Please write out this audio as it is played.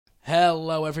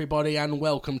Hello everybody and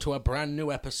welcome to a brand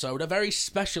new episode, a very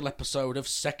special episode of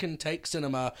Second Take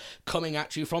Cinema, coming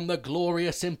at you from the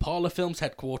glorious Impala Films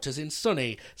headquarters in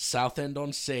sunny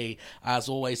Southend-on-Sea. As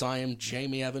always, I am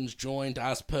Jamie Evans, joined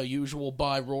as per usual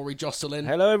by Rory Jocelyn.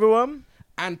 Hello everyone.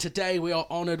 And today we are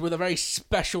honoured with a very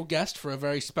special guest for a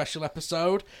very special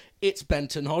episode. It's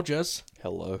Benton Hodges.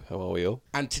 Hello, how are we all?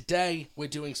 And today we're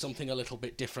doing something a little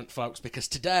bit different, folks, because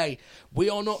today we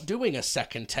are not doing a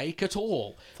second take at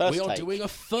all. We are doing a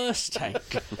first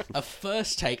take.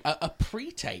 a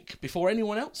pre-take, before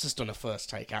anyone else has done a first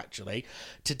take, actually.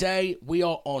 Today we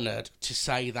are honoured to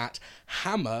say that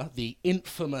Hammer, the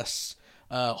infamous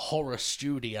horror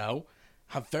studio,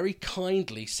 have very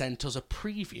kindly sent us a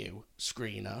preview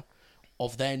screener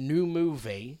of their new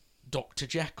movie, Dr.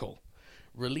 Jekyll,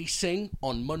 releasing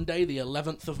on Monday the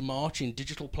 11th of March in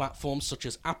digital platforms such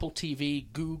as Apple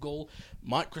TV, Google,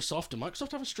 Microsoft. Does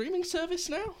Microsoft have a streaming service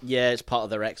now? Yeah, it's part of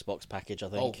their Xbox package, I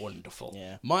think. Oh, wonderful.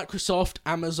 Yeah. Microsoft,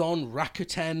 Amazon,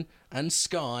 Rakuten, and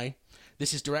Sky.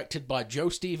 This is directed by Joe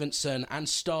Stevenson and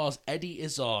stars Eddie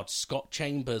Izzard, Scott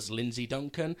Chambers, Lindsay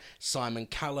Duncan, Simon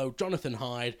Callow, Jonathan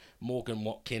Hyde, Morgan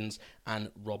Watkins,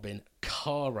 and Robin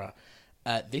Cara.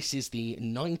 This is the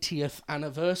 90th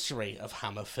anniversary of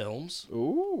Hammer Films.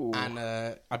 Ooh. And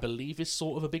I believe is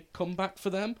sort of a big comeback for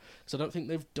them, because I don't think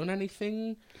they've done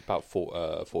anything. About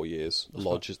 4 years. The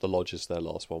Lodge is their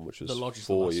last one, which was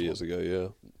 4 years ago, yeah.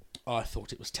 I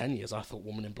thought it was 10 years. I thought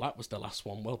Woman in Black was the last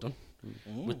one. Well done.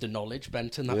 With the knowledge,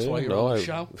 Benton. That's why you're on the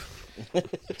show.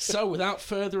 So, without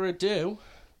further ado,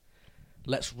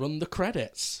 let's run the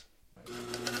credits.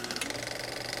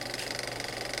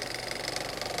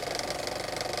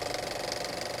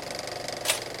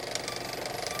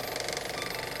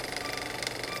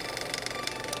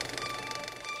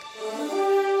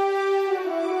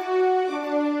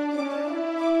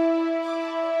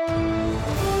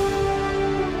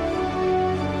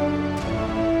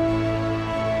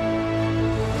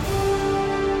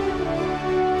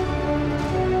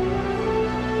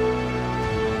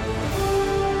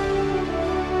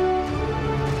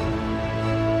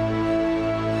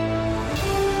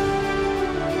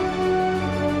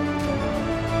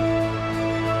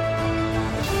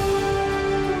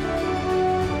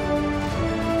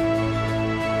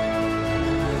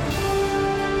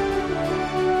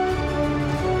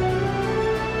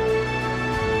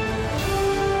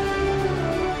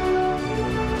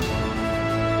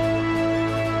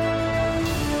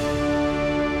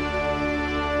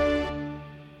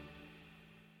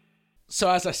 So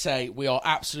as I say, we are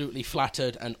absolutely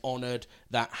flattered and honoured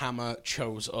that Hammer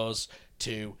chose us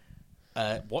to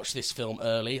watch this film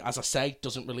early. As I say,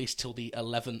 doesn't release till the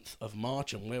 11th of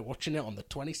March, and we're watching it on the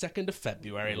 22nd of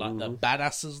February, like the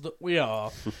badasses that we are.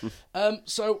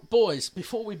 So, boys,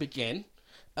 before we begin,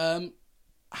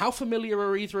 how familiar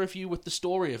are either of you with the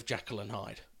story of Jekyll and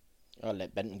Hyde? I'll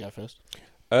let Benton go first.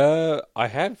 I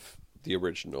have the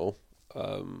original,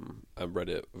 and read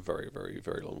it a very, very,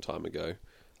 very long time ago.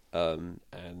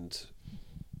 And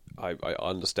I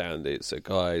understand it's a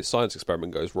guy's science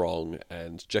experiment goes wrong,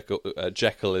 and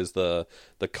Jekyll is the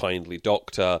kindly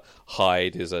doctor.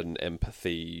 Hyde is an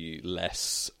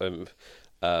empathy-less,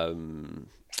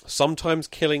 sometimes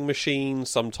killing machine,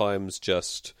 sometimes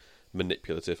just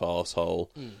manipulative arsehole,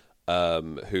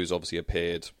 who's obviously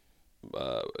appeared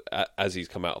as he's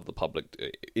come out of the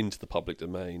into the public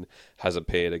domain, has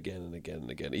appeared again and again and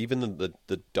again. Even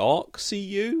the Dark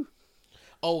CU.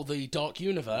 Oh, the Dark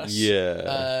Universe.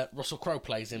 Yeah. Russell Crowe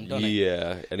plays him, doesn't he?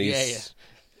 Yeah, and he's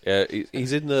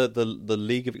he's in the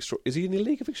League of Is he in the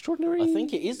League of Extraordinary? I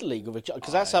think it is League of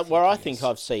Extraordinary, because that's where I think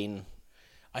I've seen.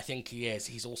 I think he is.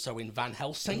 He's also in Van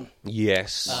Helsing.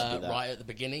 Yes. Right at the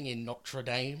beginning in Notre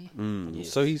Dame. Yes.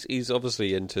 So he's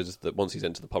obviously entered once he's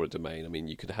entered the public domain. I mean,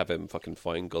 you could have him fucking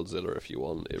find Godzilla if you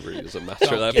want. It really doesn't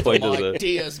matter at that point, does it?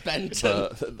 Ideas, Benton.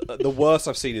 The worst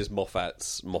I've seen is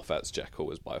Moffat's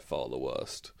Jekyll is by far the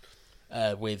worst.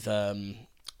 With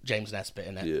James Nesbitt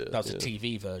in it. Yeah, that was a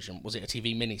TV version. Was it a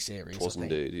TV miniseries? It was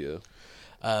indeed, yeah.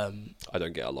 I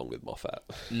don't get along with Moffat.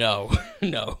 No.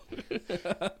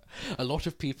 A lot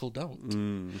of people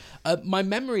don't. My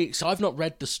memory... So I've not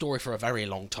read the story for a very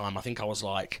long time. I think I was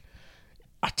like...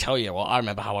 I tell you what, I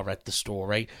remember how I read the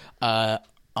story.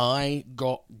 I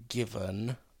got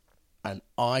given an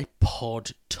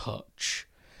iPod Touch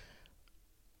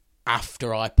after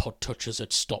iPod Touches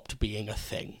had stopped being a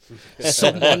thing.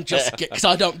 Someone just... Because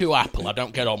I don't do Apple. I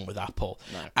don't get on with Apple.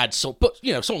 No. And so, but,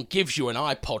 someone gives you an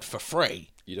iPod for free.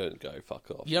 You don't go, fuck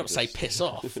off. You don't say piss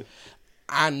off.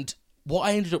 And what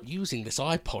I ended up using this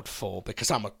iPod for,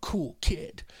 because I'm a cool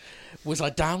kid, was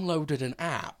I downloaded an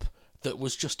app that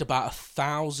was just about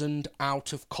 1,000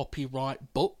 out of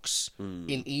copyright books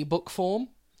in ebook form.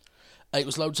 It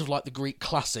was loads of like the Greek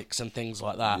classics and things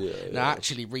like that. Now,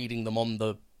 actually reading them on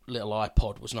the little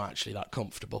iPod was not actually that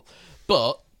comfortable.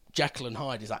 But Jekyll and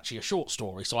Hyde is actually a short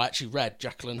story, so I actually read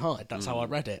Jekyll and Hyde. That's how I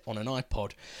read it, on an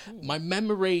iPod. My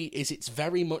memory is it's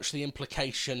very much the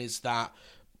implication is that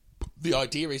the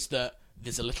idea is that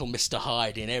there's a little Mr.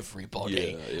 Hyde in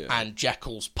everybody, and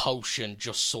Jekyll's potion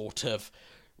just sort of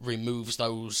removes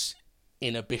those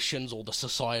inhibitions or the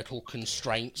societal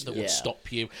constraints that would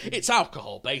stop you. It's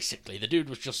alcohol, basically. The dude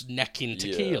was just necking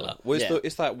tequila. Well,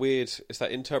 it's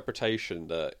that interpretation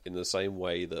that in the same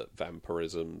way that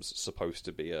vampirism's supposed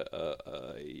to be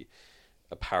a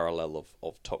parallel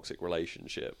of toxic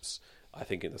relationships, I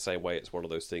think in the same way it's one of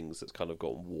those things that's kind of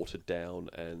gotten watered down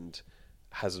and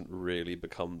hasn't really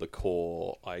become the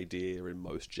core idea in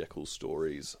most Jekyll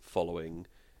stories, following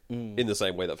in the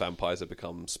same way that vampires have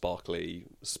become sparkly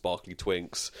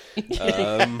twinks.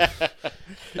 How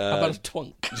about a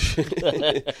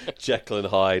twunk? Jekyll and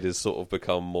Hyde has sort of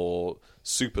become more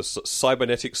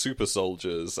cybernetic super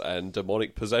soldiers and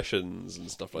demonic possessions and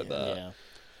stuff like that.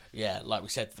 Yeah, like we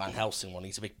said, Van Helsing one,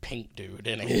 he's a big pink dude,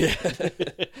 isn't he? Yeah.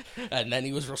 And then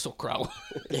he was Russell Crowe.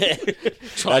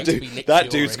 Trying to be Nick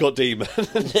That Fury. dude's got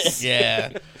demons.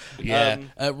 Yeah.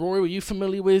 Rory, were you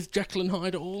familiar with Jekyll and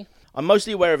Hyde at all? I'm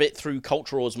mostly aware of it through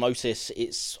cultural osmosis.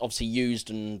 It's obviously used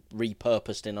and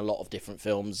repurposed in a lot of different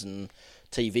films and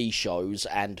TV shows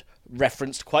and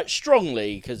referenced quite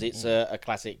strongly because it's a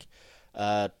classic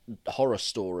horror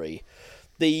story.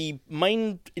 The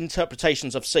main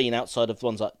interpretations I've seen outside of the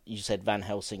ones that you said, Van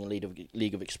Helsing and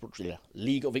League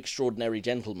of Extraordinary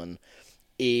Gentlemen,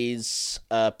 is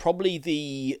probably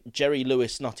the Jerry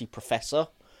Lewis Nutty Professor,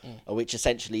 which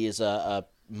essentially is a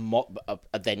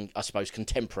then I suppose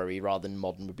contemporary rather than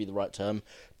modern would be the right term,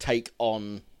 take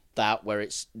on that, where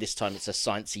this time it's a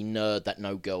sciencey nerd that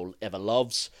no girl ever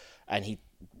loves, and he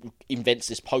invents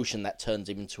this potion that turns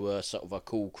him into a sort of a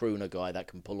cool crooner guy that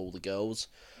can pull all the girls.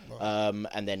 Right.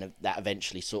 And then that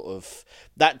eventually sort of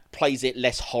that plays it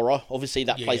less horror. Obviously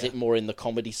that plays it more in the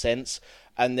comedy sense.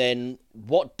 And then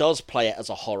what does play it as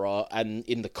a horror and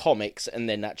in the comics and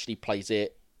then actually plays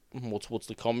it more towards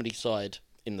the comedy side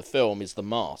in the film is The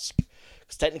Mask.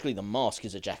 Because technically The Mask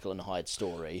is a Jekyll and Hyde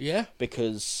story. Yeah.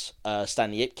 Because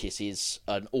Stanley Ipkiss is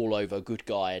an all-over good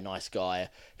guy, a nice guy.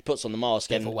 He puts on the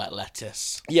mask and... wet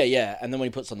lettuce. Yeah. And then when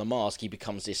he puts on the mask, he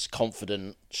becomes this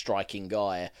confident, striking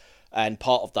guy. And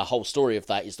part of the whole story of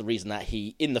that is the reason that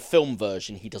in the film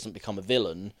version, he doesn't become a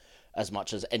villain as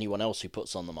much as anyone else who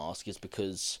puts on the mask is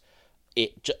because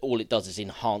all it does is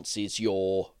enhances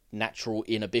your natural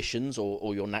inhibitions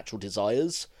or your natural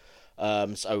desires.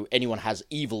 So anyone has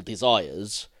evil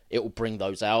desires, it will bring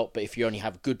those out. But if you only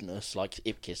have goodness, like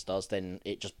Ipkiss does, then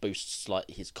it just boosts like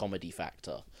his comedy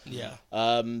factor. Yeah.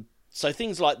 So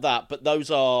things like that. But those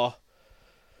are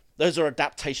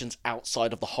adaptations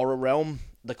outside of the horror realm.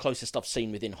 The closest I've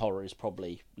seen within horror is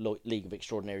probably League of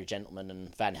Extraordinary Gentlemen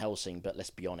and Van Helsing. But let's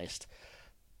be honest,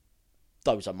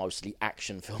 those are mostly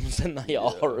action films than they are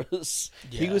horrors.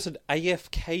 Yeah. He was an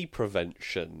AFK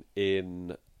prevention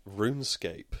in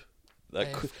RuneScape.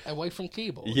 Away from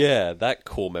keyboard. Yeah, that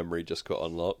core memory just got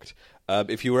unlocked.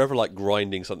 If you were ever like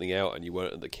grinding something out and you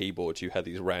weren't at the keyboard, you had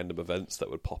these random events that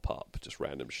would pop up. Just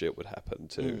random shit would happen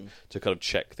to kind of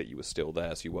check that you were still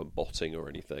there, so you weren't botting or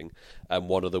anything. And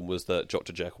one of them was that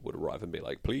Dr. Jekyll would arrive and be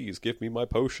like, "Please give me my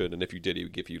potion." And if you did, he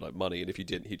would give you like money. And if you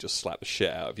didn't, he'd just slap the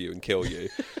shit out of you and kill you.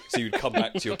 So you'd come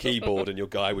back to your keyboard and your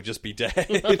guy would just be dead.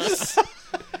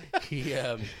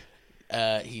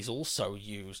 He's also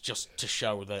used just to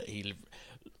show that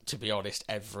to be honest,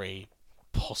 every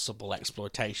possible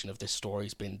exploitation of this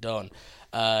story's been done.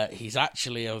 He's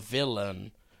actually a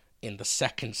villain in the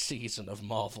second season of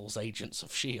Marvel's Agents of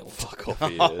S.H.I.E.L.D. Fuck off,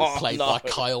 he is. Played by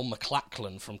Kyle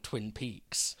MacLachlan from Twin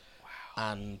Peaks.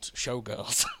 Wow. And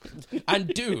Showgirls. And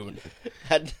Dune.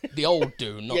 The old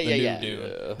Dune, not the new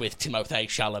Dune, with Timothée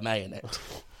Chalamet in it.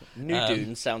 New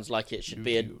Dune sounds like it should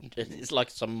be it's like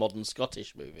some modern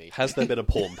Scottish movie. Has there been a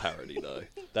porn parody though?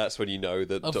 That's when you know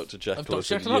that Dr. Jekyll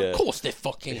is Of course there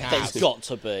fucking has. There's got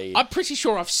to be. I'm pretty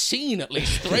sure I've seen at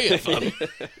least 3 of them.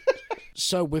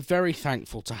 So we're very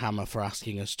thankful to Hammer for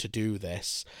asking us to do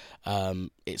this.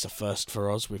 It's a first for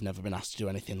us. We've never been asked to do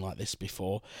anything like this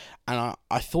before. And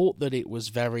I thought that it was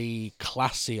very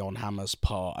classy on Hammer's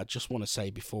part. I just want to say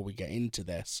before we get into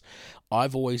this,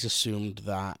 I've always assumed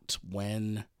that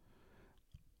when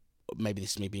maybe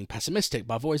this is me being pessimistic,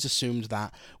 but I've always assumed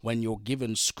that when you're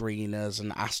given screeners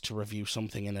and asked to review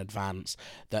something in advance,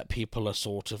 that people are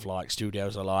sort of like,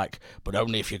 studios are like, but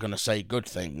only if you're going to say good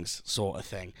things, sort of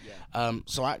thing. Yeah.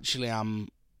 So actually, I'm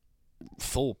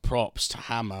full props to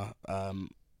Hammer.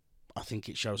 I think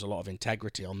it shows a lot of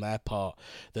integrity on their part,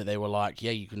 that they were like,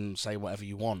 yeah, you can say whatever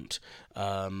you want.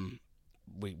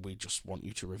 We just want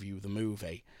you to review the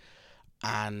movie.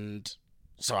 And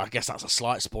so I guess that's a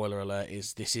slight spoiler alert,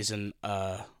 is this isn't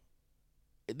a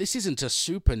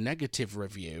super negative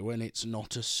review, and it's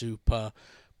not a super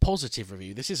positive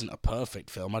review. This isn't a perfect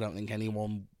film. I don't think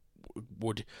anyone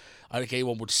would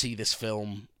see this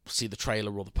film, see the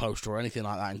trailer or the poster or anything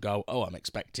like that and go, oh, I'm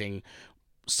expecting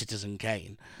Citizen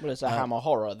Kane. Well, it's a Hammer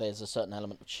horror. There's a certain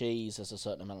element of cheese. There's a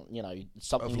certain amount,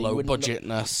 something of low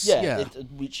budgetness.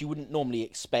 Which you wouldn't normally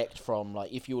expect from,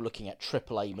 like, if you were looking at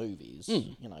AAA movies.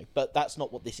 But that's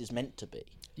not what this is meant to be.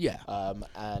 Yeah.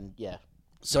 And yeah.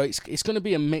 So it's going to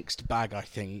be a mixed bag, I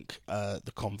think,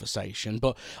 the conversation.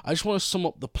 But I just want to sum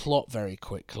up the plot very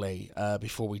quickly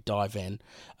before we dive in,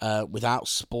 without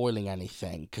spoiling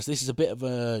anything, because this is a bit of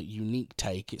a unique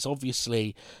take. It's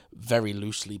obviously very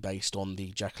loosely based on the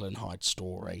Jekyll and Hyde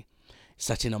story,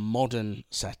 set in a modern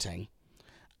setting,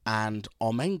 and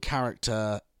our main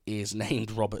character is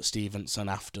named Robert Stevenson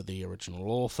after the original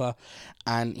author,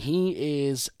 and he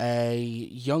is a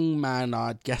young man,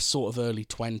 I'd guess sort of early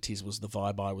 20s was the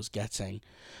vibe I was getting,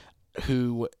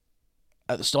 who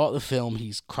at the start of the film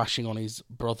he's crashing on his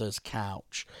brother's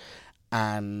couch,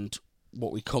 and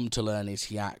what we come to learn is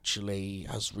he actually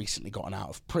has recently gotten out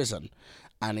of prison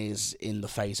and is in the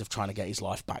phase of trying to get his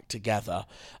life back together.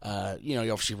 He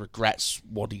obviously regrets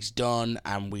what he's done,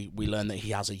 and we learn that he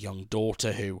has a young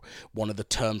daughter who, one of the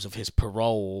terms of his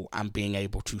parole and being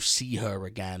able to see her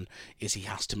again is he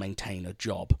has to maintain a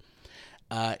job.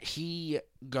 He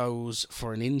goes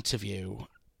for an interview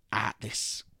at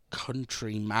this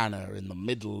country manor in the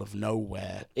middle of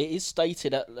nowhere. It is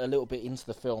stated a little bit into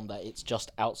the film that it's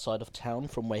just outside of town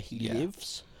from where he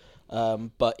lives.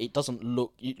 But it doesn't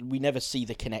look... We never see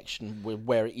the connection with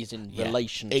where it is in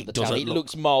relation to the town. It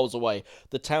looks miles away.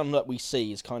 The town that we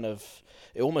see is kind of...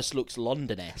 It almost looks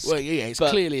London-esque. Well, yeah, it's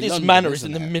clearly this London, manor is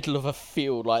in the it? Middle of a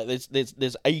field. Like,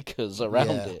 there's acres around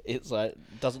it. It's like...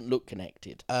 It doesn't look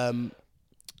connected. And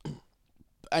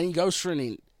he goes for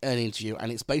an interview,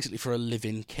 and it's basically for a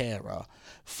live-in carer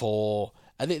for...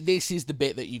 I think this is the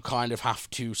bit that you kind of have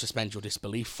to suspend your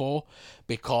disbelief for,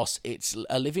 because it's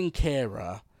a live-in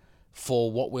carer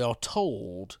for what we are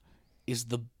told is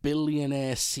the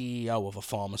billionaire CEO of a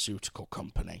pharmaceutical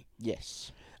company.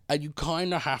 Yes. And you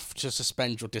kind of have to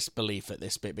suspend your disbelief at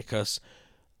this bit, because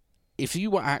if you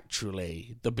were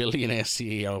actually the billionaire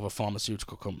CEO of a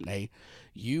pharmaceutical company,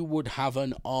 you would have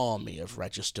an army of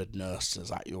registered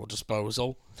nurses at your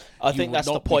disposal. I think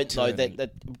that's the point, though,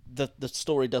 that the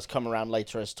story does come around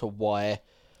later as to why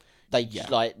they,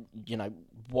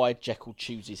 why Jekyll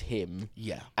chooses him.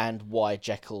 Yeah. And why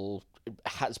Jekyll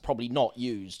has probably not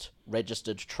used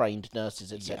registered, trained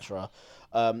nurses, etc.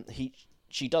 Yeah.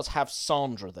 She does have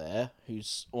Sandra there,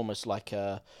 who's almost like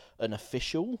an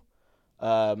official,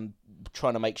 trying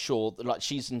to make sure that, like,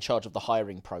 she's in charge of the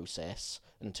hiring process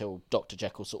until Dr.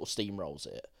 Jekyll sort of steamrolls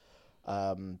it.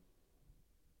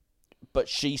 But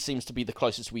she seems to be the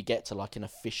closest we get to, like, an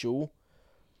official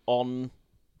on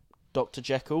Dr.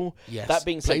 Jekyll. Yes. That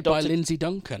being said, played by Lindsay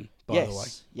Duncan, by the way.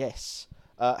 Yes.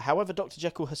 However, Dr.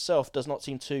 Jekyll herself does not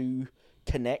seem to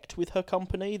connect with her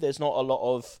company. There's not a lot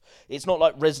of... It's not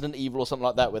like Resident Evil or something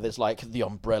like that, where there's, like, the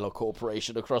Umbrella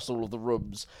Corporation across all of the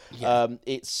rooms. Yeah.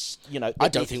 It's, I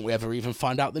don't think we ever even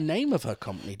find out the name of her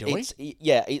company, do we?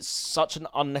 It's such an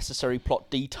unnecessary plot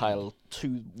detail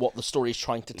to what the story is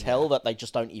trying to tell that they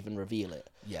just don't even reveal it.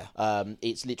 Yeah.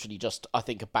 It's literally just, I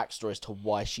think, a backstory as to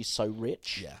why she's so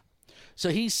rich. Yeah. So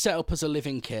he's set up as a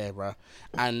living carer,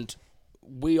 and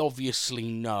we obviously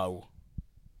know,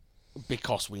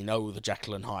 because we know the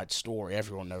Jekyll and Hyde story,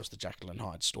 everyone knows the Jekyll and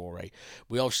Hyde story,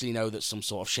 we obviously know that some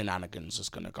sort of shenanigans is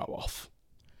going to go off.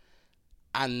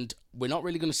 And we're not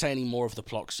really going to say any more of the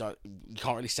plot, so you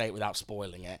can't really say it without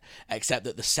spoiling it, except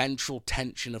that the central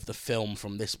tension of the film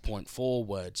from this point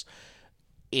forwards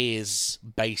is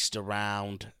based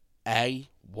around, A,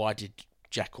 why did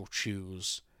Jekyll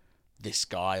choose this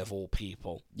guy of all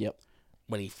people? Yep.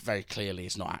 When he very clearly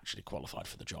is not actually qualified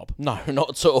for the job. No,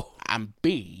 not at all. And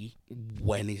B,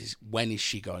 when is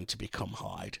she going to become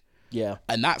Hyde? Yeah.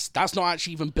 And that's not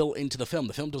actually even built into the film.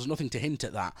 The film does nothing to hint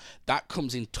at that. That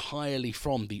comes entirely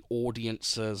from the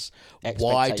audience's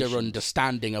wider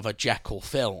understanding of a Jekyll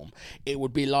film. It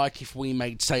would be like if we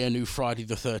made, say, a new Friday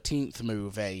the 13th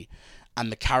movie,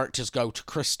 and the characters go to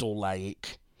Crystal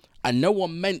Lake, and no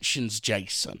one mentions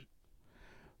Jason,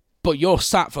 but you're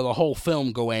sat for the whole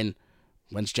film going,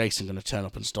 when's Jason going to turn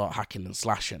up and start hacking and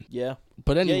slashing? Yeah.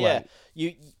 But anyway...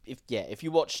 If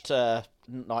you watched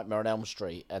Nightmare on Elm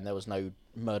Street and there was no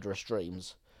murderous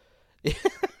dreams...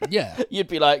 Yeah. You'd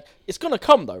be like, it's going to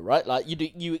come though, right? Like,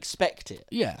 you expect it.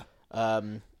 Yeah.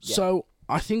 So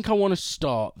I think I want to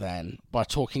start then by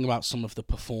talking about some of the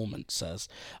performances.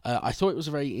 I thought it was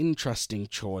a very interesting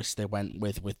choice they went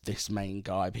with this main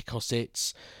guy, because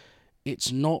it's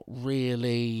not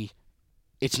really...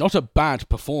 It's not a bad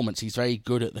performance. He's very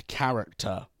good at the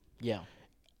character. Yeah.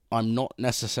 I'm not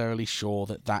necessarily sure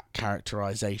that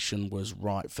characterization was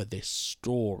right for this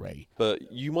story.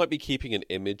 But you might be keeping an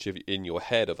image in your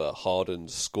head of a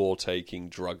hardened, score-taking,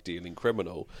 drug-dealing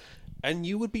criminal, and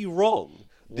you would be wrong.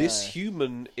 Yeah. This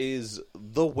human is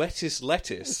the wettest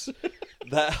lettuce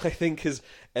that I think has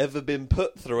ever been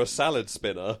put through a salad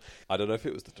spinner. I don't know if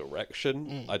it was the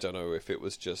direction. I don't know if it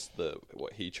was just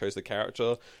what he chose the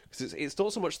character. Because it's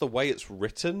not so much the way it's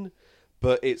written,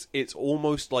 but it's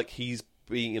almost like he's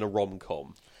being in a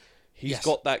rom-com. He's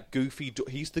got that goofy...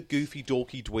 He's the goofy,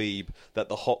 dorky dweeb that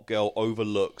the hot girl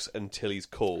overlooks until he's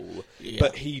cool. Yeah.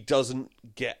 But he doesn't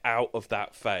get out of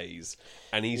that phase.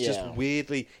 And he's just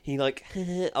weirdly... He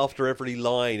after every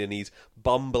line, and he's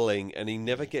bumbling, and he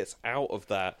never gets out of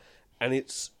that. And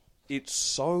it's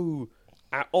so...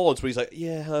 at odds, where he's like,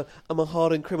 yeah, I'm a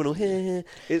hardened criminal.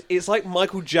 It's like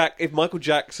if Michael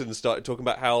Jackson started talking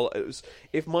about how...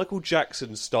 If Michael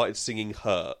Jackson started singing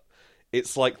Hurt,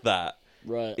 it's like that.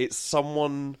 Right. It's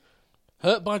someone...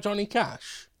 Hurt by Johnny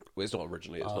Cash? Well, it's not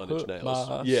originally, it's Nine Inch Nails.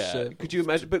 Myself. Could you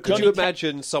imagine... But could you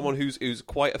imagine someone who's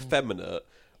quite effeminate,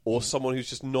 or someone who's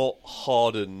just not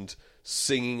hardened,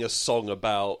 singing a song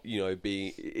about,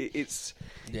 being... It's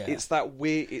that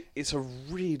weird... It's a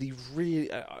really, really...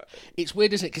 It's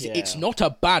weird, isn't it? Because it's not a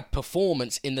bad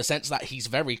performance in the sense that he's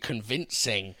very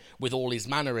convincing with all his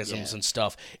mannerisms and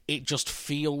stuff. It just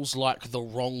feels like the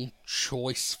wrong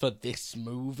choice for this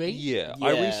movie. Yeah.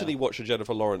 I recently watched a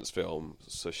Jennifer Lawrence film.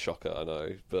 It's a shocker, I know,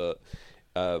 but...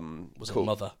 Was it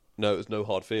Mother? No, it was No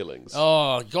Hard Feelings.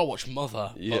 Oh, you gotta watch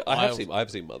Mother. Yeah, I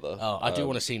have seen Mother. Oh, I do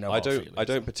want to see No Hard Feelings. I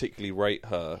don't particularly rate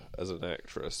her as an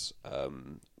actress,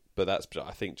 but that's,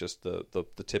 I think, just the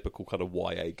typical kind of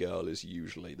YA girl is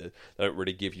usually they don't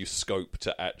really give you scope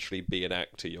to actually be an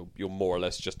actor. You're more or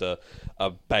less just a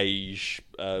beige,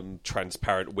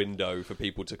 transparent window for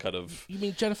people to kind of... You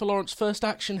mean Jennifer Lawrence's first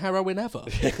action heroine ever?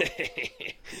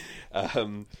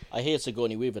 I hear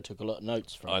Sigourney Weaver took a lot of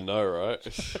notes from. I know, right?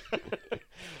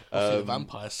 The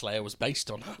Vampire Slayer was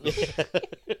based on her.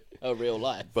 Oh, real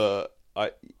life. But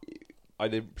I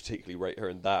didn't particularly rate her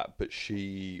in that, but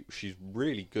she's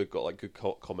really good, got good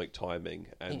comic timing,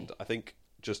 and I think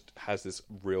just has this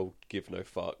real give no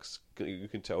fucks. You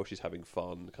can tell she's having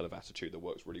fun kind of attitude that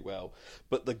works really well.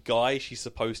 But the guy she's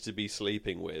supposed to be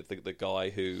sleeping with, the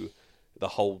guy who the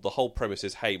whole premise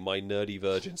is, hey, my nerdy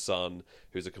virgin son,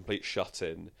 who's a complete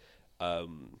shut-in,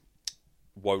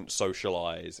 won't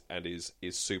socialise and is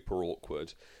super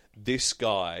awkward. This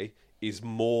guy is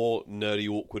more nerdy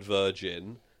awkward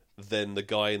virgin than the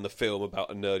guy in the film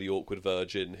about a nerdy awkward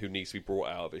virgin who needs to be brought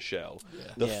out of his shell.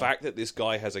 The fact that this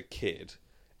guy has a kid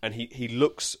and he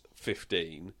looks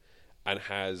 15 and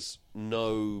has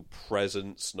no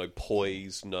presence, no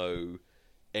poise, no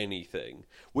anything,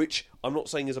 which I'm not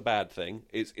saying is a bad thing.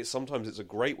 It's sometimes it's a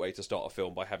great way to start a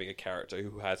film by having a character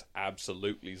who has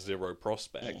absolutely zero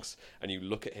prospects, and you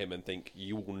look at him and think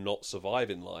you will not survive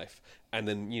in life, and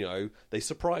then they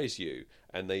surprise you,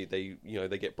 and they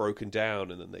get broken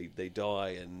down, and then they die,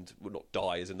 and well, not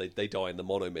die as in they die in the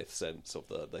monomyth sense of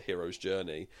the hero's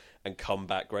journey, and come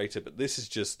back greater. But this is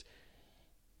just...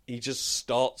 He just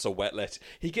starts a wet let.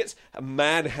 He gets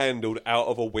manhandled out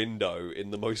of a window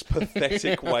in the most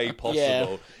pathetic way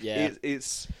possible. Yeah.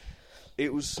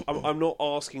 I'm not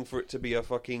asking for it to be a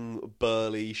fucking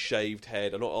burly, shaved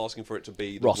head. I'm not asking for it to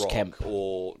be the Ross Rock Kemp.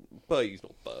 But he's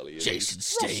not burly. Jason Ross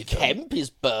Statham. Kemp is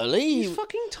burly. He's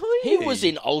fucking tiny. He was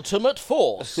in Ultimate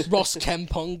Force. Ross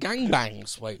Kemp on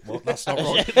Gangbangs. Wait, what? That's not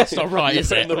right. That's not right,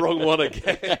 is it? the wrong one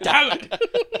again. Damn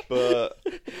it! But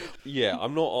yeah,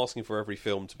 I'm not asking for every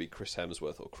film to be Chris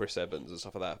Hemsworth or Chris Evans and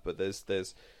stuff like that. But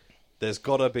there's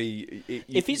got to be...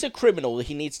 If he's a criminal,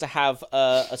 he needs to have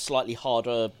a slightly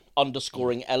harder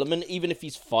underscoring element, even if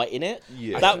he's fighting it.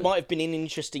 Yeah. That might have been an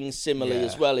interesting simile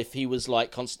as well, if he was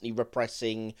like constantly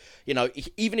repressing, you know,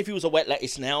 even if he was a wet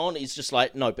lettuce now on, he's just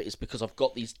like, no, but it's because I've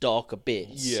got these darker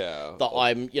bits that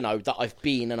I'm, you know, that I've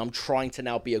been, and I'm trying to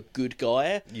now be a good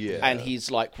guy. Yeah. And he's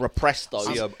like repressed those.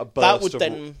 See, a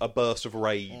burst of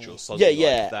rage or something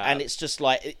like that. And it's just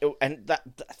like, and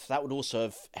that would also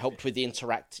have helped with the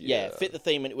fit the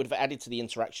theme, and it would have added to the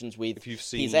interactions with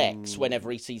his ex whenever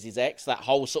he sees his ex, that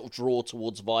whole sort of draw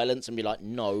towards violence and be like,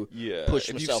 no,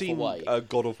 push myself away.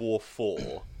 God of War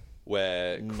 4,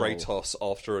 where Kratos,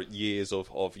 after years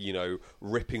of you know,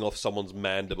 ripping off someone's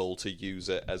mandible to use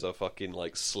it as a fucking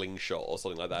like slingshot or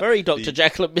something like that. Very Dr.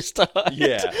 Jekyll and Mr. Hyde.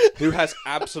 Yeah, who has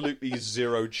absolutely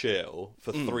zero chill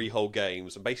for 3 whole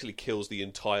games and basically kills the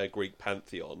entire Greek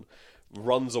pantheon,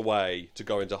 runs away to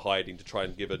go into hiding to try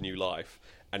and give a new life,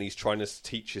 and he's trying to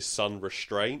teach his son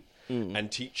restraint.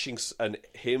 And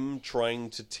him trying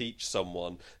to teach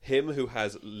someone, him who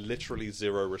has literally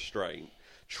zero restraint,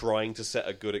 trying to set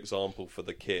a good example for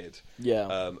the kid,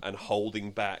 and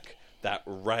holding back that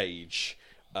rage,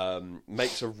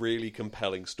 makes a really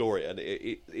compelling story. And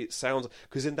it sounds,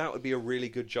 because then that would be a really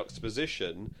good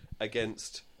juxtaposition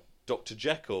against Dr.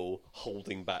 Jekyll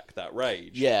holding back that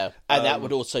rage. Yeah, and that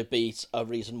would also be a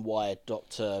reason why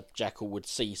Dr. Jekyll would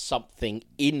see something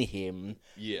in him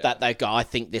that they go, I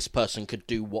think this person could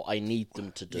do what I need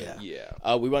them to do.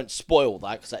 Yeah. We won't spoil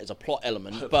that because that is a plot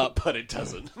element, but it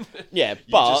doesn't. Yeah,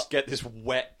 you but just get this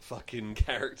wet fucking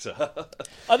character.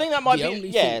 I think that might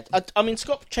be. I mean,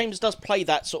 Scott Chambers does play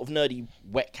that sort of nerdy,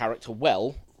 wet character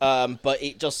well. But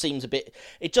it just seems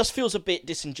it just feels a bit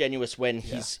disingenuous when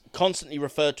he's constantly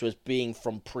referred to as being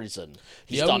from prison.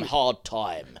 He's done hard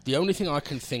time. The only thing I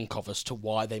can think of as to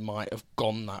why they might have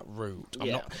gone that route,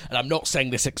 I'm not saying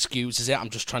this excuses it, I'm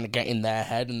just trying to get in their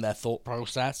head and their thought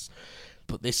process,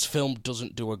 but this film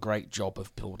doesn't do a great job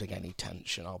of building any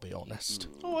tension, I'll be honest.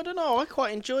 Oh, I don't know, I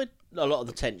quite enjoyed a lot of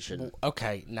the tension. Well,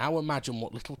 okay, now imagine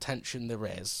what little tension there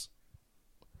is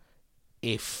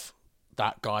if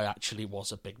that guy actually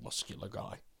was a big muscular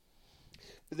guy,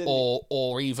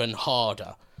 or even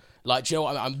harder. Like, do you know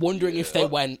what I'm wondering if they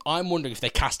went. I'm wondering if they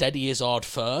cast Eddie Izzard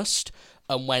first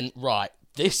and went, right,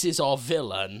 this is our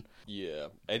villain. Yeah,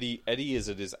 Eddie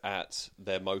Izzard is at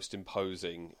their most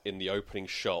imposing in the opening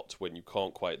shot when you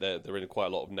can't quite. They're in quite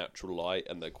a lot of natural light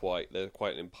and they're quite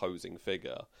an imposing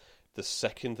figure. The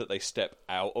second that they step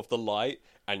out of the light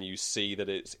and you see that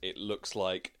it looks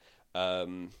like.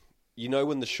 You know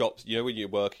when when you're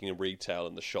working in retail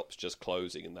and the shop's just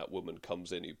closing and that woman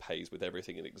comes in who pays with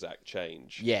everything in exact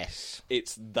change? Yes.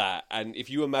 It's that. And if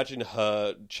you imagine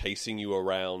her chasing you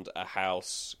around a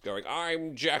house going,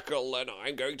 I'm Jekyll and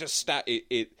I'm going to stab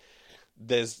it,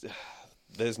 there's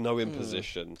no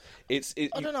imposition. I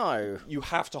don't know. You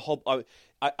have to hop.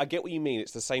 I get what you mean.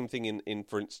 It's the same thing in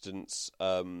for instance,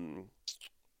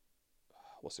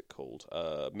 what's it called?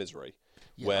 Misery.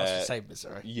 Yeah, I was going to say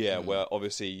Misery. Yeah, where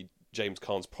obviously James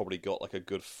Caan's probably got like a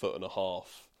good 1.5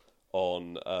 feet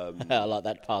on. I like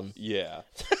that pun. Yeah,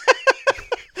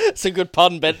 it's a good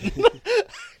pun, Benton.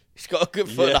 He's got a good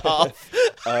 1.5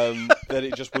 feet. then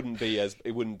it just wouldn't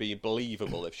be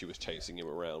believable if she was chasing him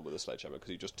around with a sledgehammer because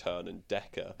he'd just turn and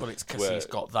decker. But it's because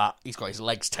he's got his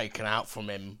legs taken out from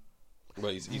him.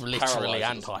 Well, he's literally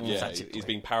and hypothetically. Yeah, he's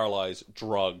being paralysed,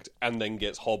 drugged, and then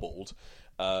gets hobbled.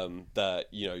 That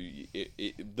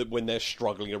that when they're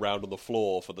struggling around on the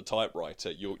floor for the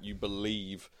typewriter, you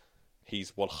believe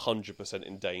he's 100%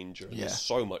 in danger. And there's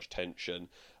so much tension.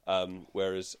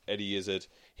 Whereas Eddie Izzard,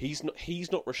 he's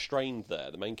not restrained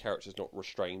there. The main character's not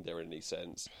restrained there in any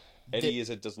sense. Eddie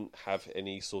Izzard doesn't have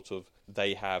any sort of.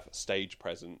 They have stage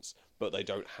presence, but they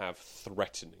don't have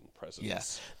threatening presence.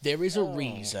 Yes, there is a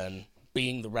reason.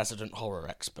 Being the resident horror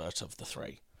expert of the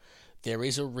three. There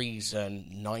is a reason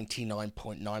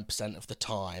 99.9% of the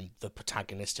time the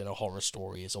protagonist in a horror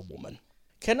story is a woman.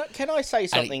 Can I say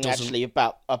something actually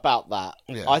about that?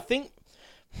 Yeah. I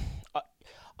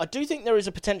do think there is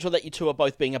a potential that you two are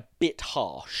both being a bit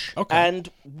harsh. Okay. And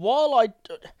while I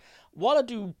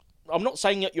do, I'm not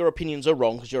saying that your opinions are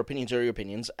wrong because your opinions are your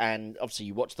opinions, and obviously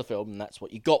you watched the film and that's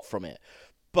what you got from it.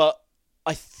 But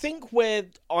I think where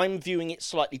I'm viewing it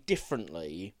slightly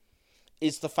differently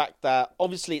is the fact that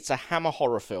obviously it's a Hammer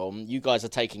horror film. You guys are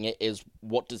taking it as,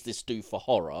 what does this do for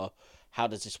horror? How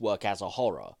does this work as a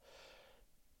horror?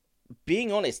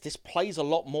 Being honest, this plays a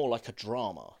lot more like a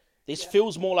drama. This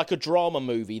feels more like a drama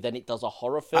movie than it does a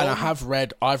horror film. And I've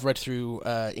read through,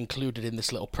 included in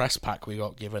this little press pack we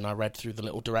got given, I read through the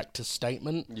little director's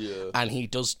statement. Yeah. And he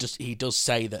does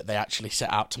say that they actually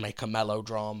set out to make a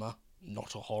melodrama,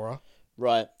 not a horror.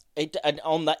 Right.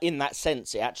 In that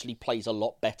sense, it actually plays a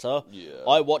lot better. Yeah.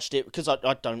 I watched it because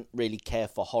I don't really care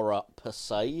for horror per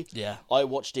se. Yeah. I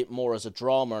watched it more as a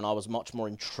drama, and I was much more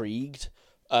intrigued.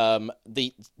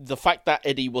 The fact that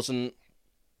Eddie wasn't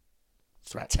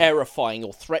terrifying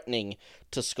or threatening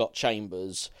to Scott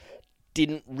Chambers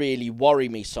didn't really worry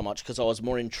me so much, because I was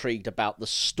more intrigued about the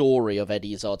story of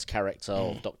Eddie Izzard's character,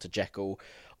 of Dr. Jekyll,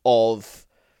 of,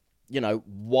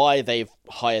 why they've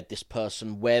hired this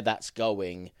person, where that's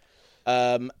going.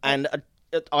 And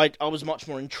I was much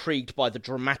more intrigued by the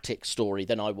dramatic story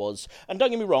than I was. And don't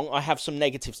get me wrong, I have some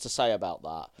negatives to say about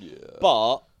that. Yeah.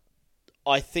 But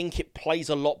I think it plays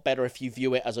a lot better if you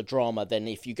view it as a drama than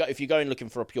if you go in looking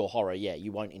for a pure horror. Yeah,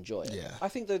 you won't enjoy it. Yeah. I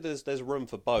think that there's room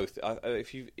for both.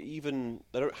 If you they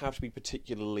don't have to be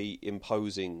particularly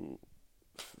imposing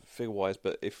figure-wise,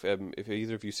 but if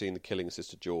either of you seen The Killing of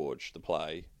Sister George, the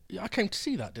play. Yeah, I came to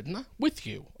see that, didn't I? With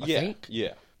you, I think.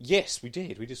 Yeah. Yes, we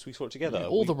did. We saw it together. Yeah,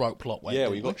 all the rope plot went. Yeah,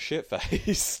 we got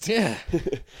shit-faced. Yeah.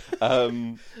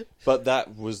 But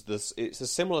that was it's a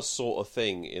similar sort of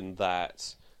thing in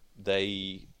that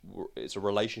it's a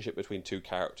relationship between two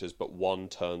characters, but one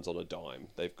turns on a dime.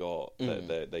 They've got they're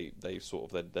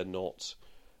not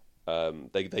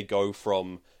they go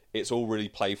from it's all really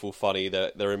playful, funny.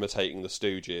 They're imitating the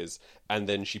Stooges, and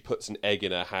then she puts an egg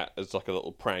in her hat as like a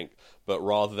little prank. But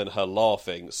rather than her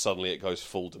laughing, suddenly it goes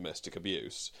full domestic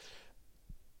abuse,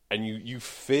 and you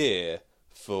fear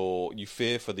for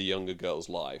the younger girl's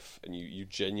life, and you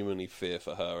genuinely fear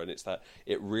for her, and it's that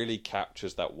it really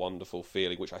captures that wonderful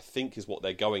feeling, which I think is what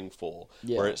they're going for,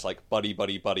 where it's like buddy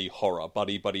buddy buddy horror,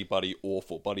 buddy buddy buddy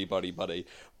awful, buddy buddy buddy,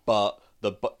 but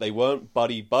they weren't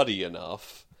buddy buddy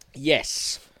enough.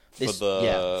 Yes. For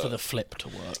the flip to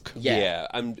work. Yeah.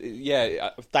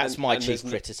 That's my chief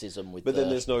criticism with. But then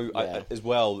there's no as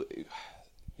well.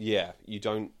 Yeah, you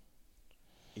don't.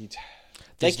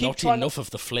 There's not enough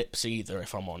of the flips either,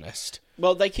 if I'm honest.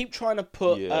 Well, they keep trying to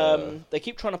put. They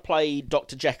keep trying to play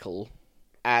Dr. Jekyll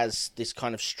as this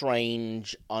kind of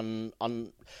strange,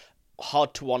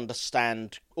 hard to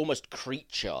understand, almost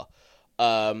creature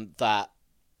that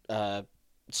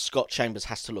Scott Chambers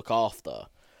has to look after.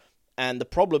 And the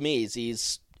problem is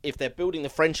if they're building the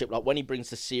friendship, like when he brings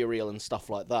the cereal and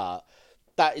stuff like that,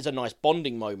 that is a nice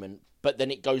bonding moment. But then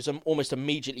it goes almost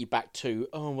immediately back to,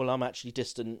 oh, well, I'm actually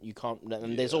distant. You can't,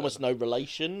 and there's almost no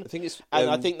relation. I think it's, and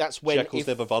I think that's when Jekyll's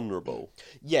never vulnerable.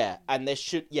 Yeah, and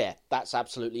that's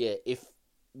absolutely it. If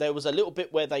there was a little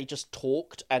bit where they just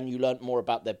talked and you learnt more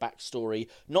about their backstory,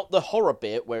 not the horror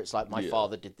bit where it's like my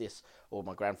father did this or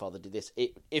my grandfather did this.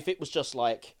 If it was just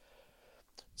like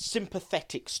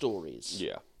sympathetic stories,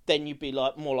 then you'd be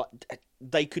like more like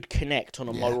they could connect on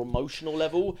a more emotional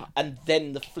level, and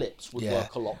then the flips would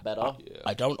work a lot better.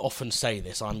 I don't often say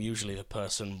this. I'm usually the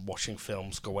person watching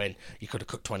films going, you could have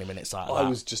cut 20 minutes out of that. I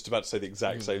was just about to say the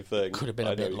exact same thing. Could have been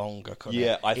a bit longer, couldn't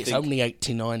it? It's only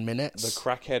 89 minutes. The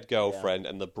crackhead girlfriend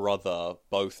and the brother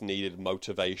both needed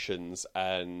motivations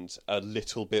and a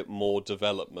little bit more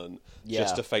development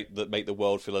just to make the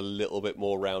world feel a little bit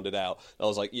more rounded out. And I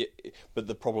was like, but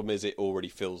the problem is it already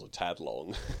feels a tad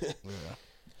long.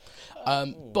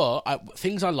 But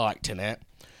things I liked in it,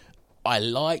 I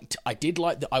did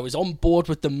like that I was on board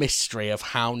with the mystery of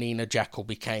how Nina Jekyll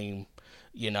became,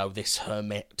 this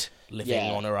hermit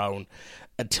living on her own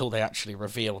until they actually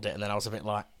revealed it. And then I was a bit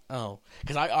like, oh,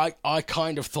 because I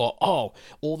kind of thought, oh,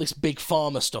 all this big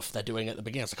pharma stuff they're doing at the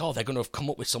beginning, I was like, oh, they're going to have come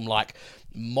up with some like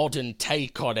modern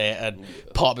take on it. And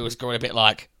part of me was going a bit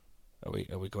like, are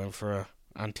we going for a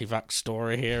anti-vax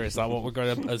story here? Is that what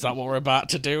we're about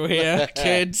to do here,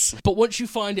 kids? But once you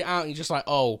find it out and you're just like,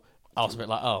 oh, I was a bit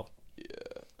like, oh.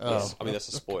 Yeah. I mean, that's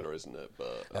a spoiler, isn't it?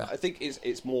 But I think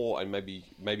it's more, and maybe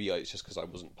it's just because I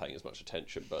wasn't paying as much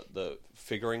attention, but the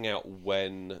figuring out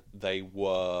when they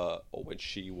were, or when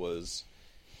she was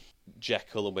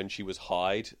Jekyll and when she was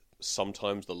Hyde,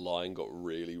 sometimes the line got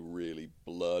really, really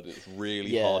blurred, and it's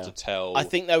really hard to tell. I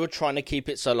think they were trying to keep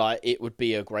it so like it would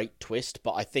be a great twist,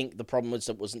 but I think the problem was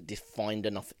it wasn't defined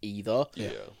enough either.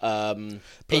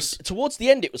 Towards the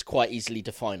end it was quite easily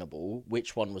definable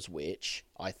which one was which,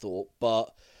 I thought,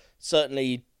 but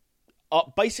certainly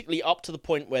basically up to the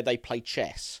point where they play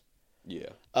chess,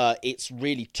 it's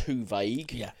really too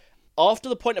vague. After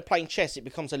the point of playing chess, it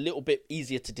becomes a little bit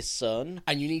easier to discern.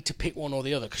 And you need to pick one or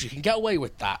the other, because you can get away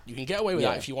with that. You can get away with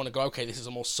that if you want to go, okay, this is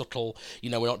a more subtle,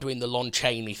 we're not doing the Lon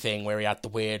Chaney thing where he had the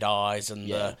weird eyes and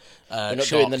the we're not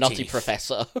doing the nutty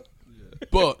professor.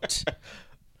 But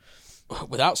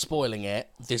without spoiling it,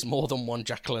 there's more than one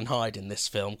Jekyll and Hyde in this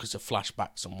film because of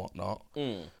flashbacks and whatnot.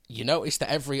 You notice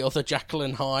that every other Jekyll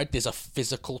and Hyde, there's a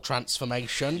physical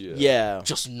transformation. Yeah.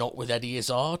 Just not with Eddie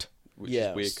Izzard. which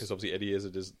is weird because obviously Eddie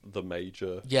Izzard is the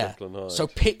major Jekyll and Hyde. So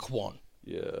pick one.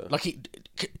 Yeah. Like,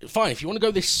 fine, if you want to go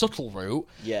this subtle route,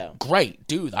 great,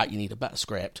 do that. You need a better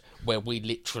script where we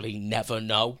literally never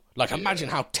know. Like, imagine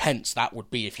how tense that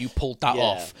would be if you pulled that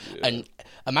off. Yeah. And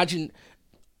imagine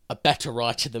a better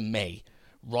writer than me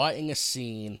writing a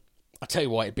scene. I'll tell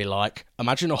you what it'd be like.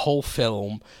 Imagine a whole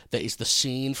film that is the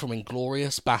scene from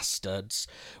Inglourious Bastards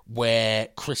where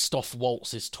Christoph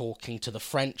Waltz is talking to the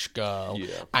French girl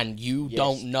and you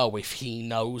don't know if he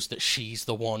knows that she's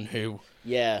the one who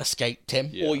escaped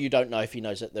him. Yeah. Or you don't know if he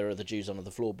knows that there are the Jews under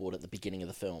the floorboard at the beginning of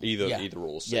the film. Either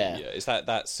or scene, It's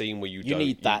that scene where you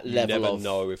need that level never of...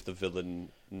 know if the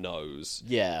villain knows.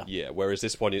 Yeah. Yeah, whereas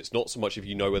this one, it's not so much if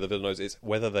you know whether the villain knows, it's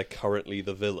whether they're currently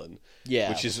the villain. Yeah.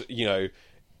 Which is,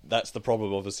 that's the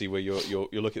problem, obviously, where you're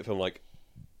looking at the film, like,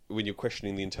 when you're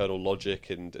questioning the internal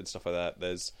logic and stuff like that,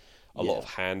 there's a lot of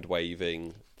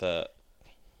hand-waving that,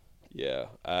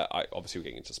 obviously we're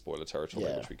getting into spoiler territory,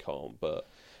 which we can't, but...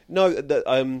 No, the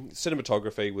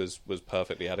cinematography was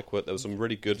perfectly adequate. There were some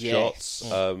really good shots.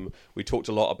 We talked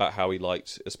a lot about how he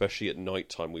liked, especially at night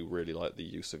time, we really liked the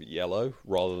use of yellow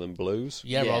rather than blues.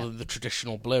 Yeah, rather than the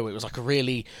traditional blue. It was like a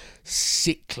really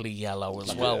sickly yellow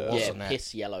as well, wasn't it?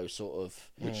 Piss yellow, sort of.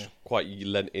 Which quite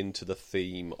lent into the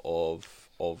theme of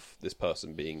this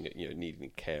person being, needing a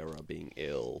carer, being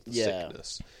ill, the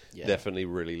sickness. Yeah. Definitely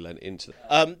really lent into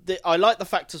that. I like the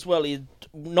fact as well,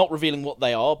 not revealing what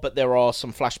they are, but there are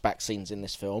some flashback scenes in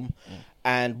this film.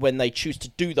 And when they choose to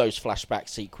do those flashback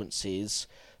sequences,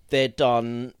 they're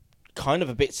done kind of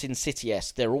a bit Sin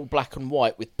City-esque. They're all black and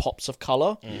white with pops of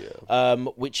colour,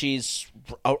 which is,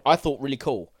 I thought, really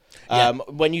cool.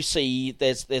 When you see,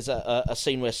 there's a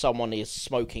scene where someone is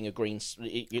smoking a green,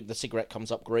 the cigarette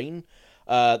comes up green.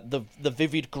 The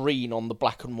vivid green on the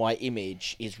black and white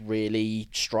image is really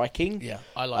striking. Yeah,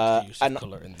 I like the use of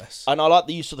colour in this. And I like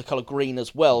the use of the colour green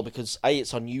as well, because A,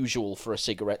 it's unusual for a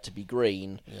cigarette to be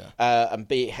green, and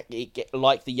B,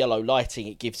 like the yellow lighting,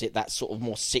 it gives it that sort of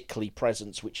more sickly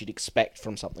presence which you'd expect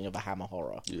from something of a Hammer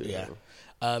horror. Yeah.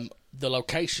 The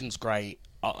location's great.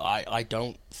 I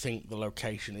don't think the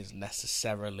location is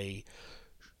necessarily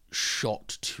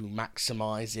shot to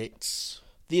maximise its...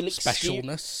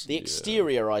 specialness. The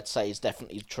exterior, I'd say, is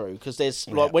definitely true, because there's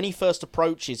like when he first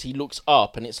approaches, he looks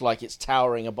up and it's like it's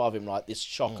towering above him, like this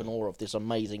shock and awe of this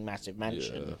amazing, massive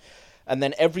mansion. And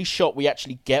then every shot we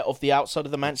actually get of the outside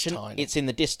of the mansion, it's in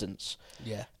the distance.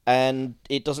 Yeah, and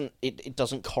it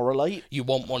doesn't correlate. You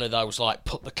want one of those, like,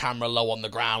 put the camera low on the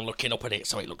ground, looking up at it,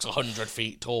 so it looks 100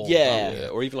 feet tall. Yeah,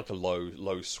 or even like a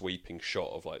low sweeping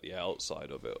shot of like the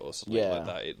outside of it, or something like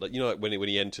that. Like when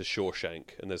he enters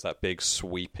Shawshank, and there's that big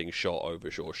sweeping shot over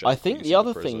Shawshank. I think the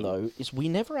other thing though is we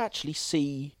never actually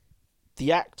see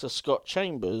the actor Scott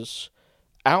Chambers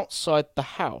outside the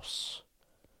house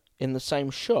in the same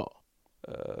shot.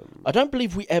 I don't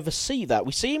believe we ever see that.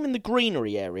 We see him in the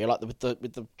greenery area, like with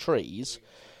the trees.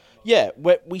 Yeah,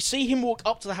 where we see him walk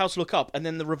up to the house, look up, and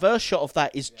then the reverse shot of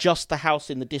that is just the house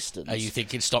in the distance. Are you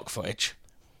thinking stock footage?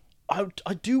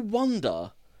 I do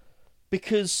wonder,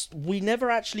 because we never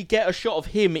actually get a shot of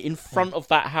him in front of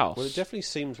that house. Well, it definitely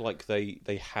seems like they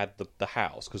had the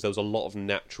house, because there was a lot of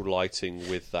natural lighting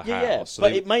with the house. Yeah, so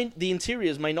but the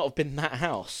interiors may not have been that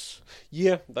house.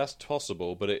 Yeah, that's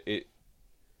possible, but it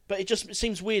But it just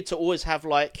seems weird to always have,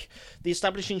 like, the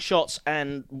establishing shots,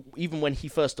 and even when he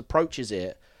first approaches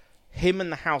it, him and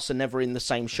the house are never in the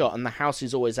same shot, and the house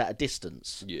is always at a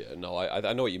distance. Yeah, no,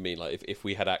 I know what you mean. Like, if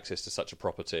we had access to such a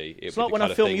property... It's like when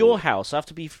I film your house, I have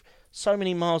to be so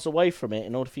many miles away from it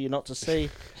in order for you not to see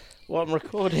what I'm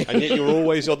recording. And yet you're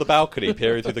always on the balcony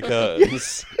peering through the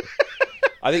curtains.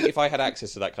 I think if I had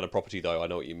access to that kind of property, though, I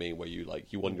know what you mean, where you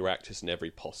want your access in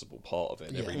every possible part of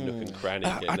it, every nook and cranny,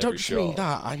 I don't just mean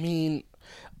that. I mean,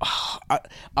 I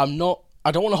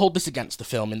don't want to hold this against the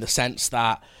film in the sense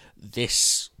that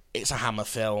it's a Hammer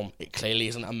film. It clearly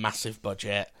isn't a massive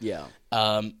budget. Yeah.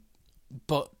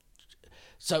 But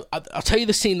so I'll tell you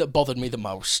the scene that bothered me the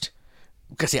most,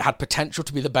 because it had potential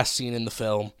to be the best scene in the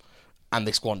film, and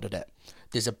they squandered it.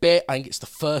 There's a bit, I think it's the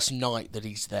first night that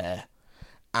he's there,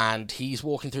 and he's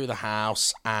walking through the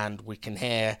house, and we can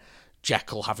hear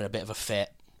Jekyll having a bit of a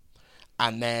fit.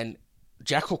 And then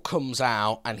Jekyll comes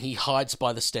out, and he hides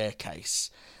by the staircase,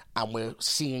 and we're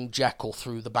seeing Jekyll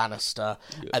through the banister,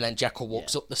 and then Jekyll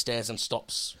walks up the stairs and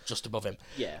stops just above him.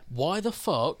 Yeah. Why the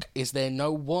fuck is there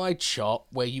no wide shot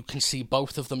where you can see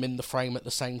both of them in the frame at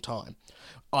the same time?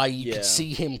 You could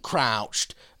see him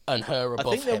crouched and her above him.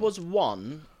 I think there was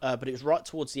one, but it was right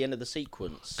towards the end of the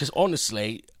sequence. Because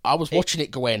honestly, I was watching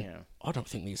it going, I don't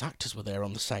think these actors were there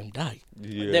on the same day.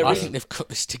 Yeah. I think they've cut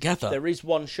this together. There is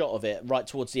one shot of it right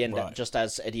towards the end, Right. just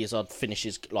as Eddie Izzard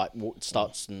finishes,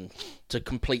 starts to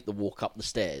complete the walk up the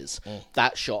stairs.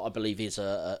 That shot, I believe, is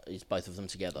both of them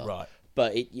together. Right.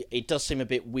 But it does seem a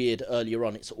bit weird earlier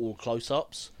on. It's all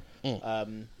close-ups.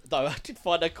 Though I did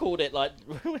find I called it, like,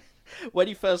 when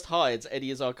he first hides,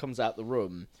 Eddie Izzard comes out the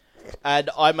room. And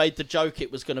I made the joke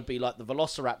it was going to be like the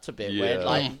Velociraptor bit, where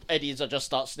like Eddie Izzard just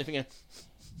starts sniffing it.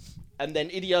 And then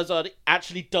Eddie Izzard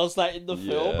actually does that in the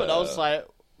film, and I was like,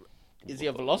 is he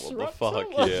a Velociraptor? What the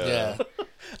fuck, Yeah.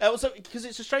 Also, because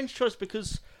it's a strange choice,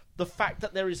 because the fact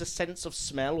that there is a sense of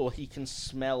smell, or he can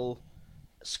smell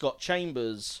Scott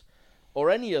Chambers, or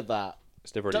any of that.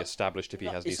 It's never really established if he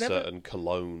has any certain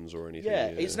colognes or anything. Yeah,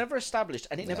 it's never established,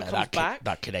 and it never comes back.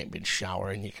 That kid ain't been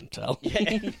showering, you can tell.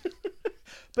 Yeah.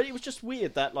 But it was just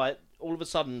weird that, like, all of a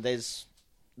sudden there's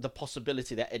the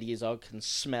possibility that Eddie Izzard can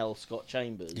smell Scott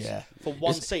Chambers for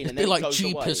one scene, and then it like goes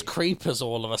Jeepers away. Creepers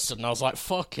all of a sudden. I was like,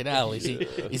 fucking hell, is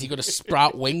he going to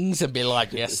sprout wings and be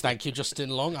like, yes, thank you, Justin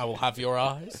Long, I will have your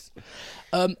eyes?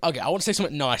 Okay, I want to say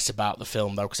something nice about the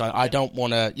film, though, because I don't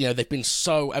want to, they've been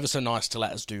ever so nice to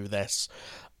let us do this.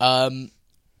 I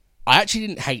actually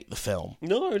didn't hate the film.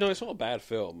 No, it's not a bad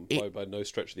film by no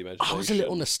stretch of the imagination. I was a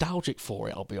little nostalgic for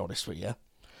it, I'll be honest with you.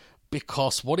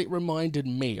 Because what it reminded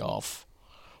me of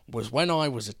was when I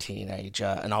was a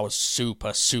teenager and I was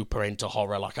super, super into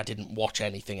horror, like I didn't watch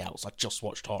anything else, I just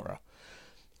watched horror.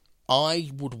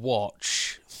 I would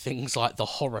watch things like the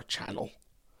Horror Channel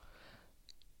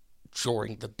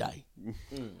during the day.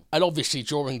 And obviously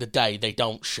during the day they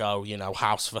don't show,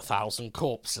 House of 1,000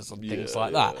 Corpses and things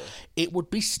like that. It would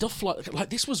be stuff like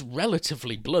this was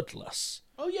relatively bloodless.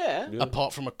 Oh, yeah.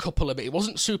 Apart from a couple of it. It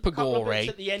wasn't super Couple of gory. bits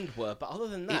at the end were, but other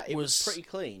than that, it was pretty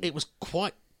clean. It was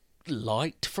quite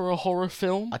light for a horror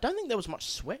film. I don't think there was much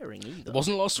swearing either. There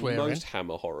wasn't a lot of swearing. Most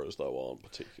Hammer horrors, though, aren't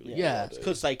particularly. Yeah.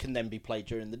 Because they can then be played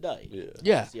during the day.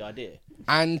 Yeah. That's the idea.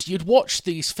 And you'd watch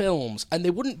these films, and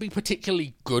they wouldn't be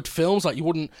particularly good films. Like,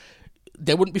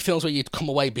 there wouldn't be films where you'd come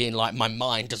away being like, my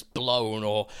mind is blown,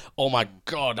 or, oh my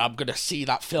God, I'm going to see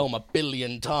that film 1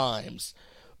 billion times.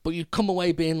 But you'd come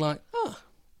away being like,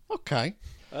 okay.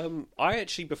 I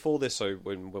actually, before this, so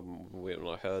when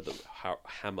I heard that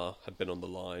Hammer had been on the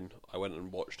line, I went and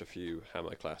watched a few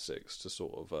Hammer classics to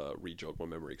sort of re-jog my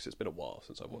memory, because it's been a while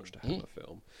since I watched a Hammer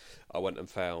film. I went and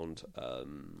found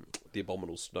The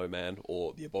Abominable Snowman,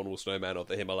 or The Abominable Snowman of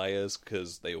the Himalayas,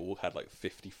 because they all had like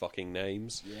 50 fucking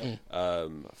names.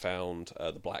 Found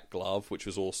The Black Glove, which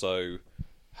was also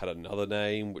had another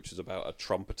name, which is about a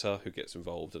trumpeter who gets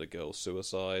involved in a girl's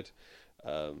suicide.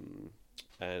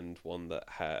 And one that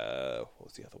what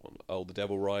was the other one? Oh, The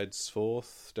Devil Rides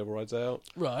Out.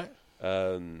 Right.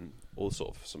 All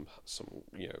sort of some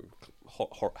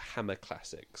Hammer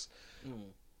classics.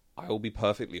 I will be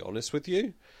perfectly honest with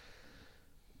you.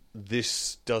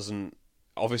 This doesn't.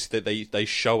 Obviously, they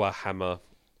show a Hammer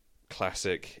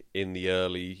classic right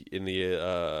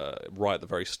at the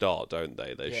very start, don't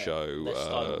they? They show they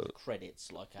start with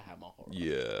credits like a Hammer horror.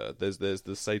 Yeah, there's the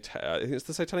I think it's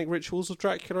the Satanic Rituals of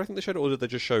Dracula. I think they showed it, or did they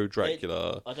just show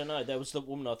Dracula? I don't know. There was the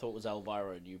woman I thought was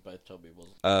Elvira, and you both told me it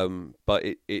wasn't. But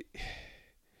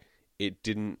it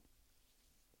didn't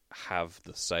have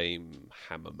the same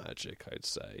Hammer magic, I'd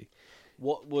say.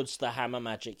 What was the Hammer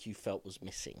magic you felt was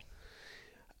missing?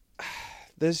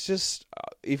 There's just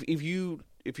if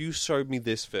you showed me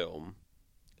this film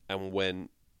and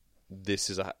went, this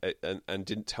is and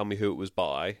didn't tell me who it was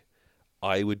by,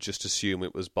 I would just assume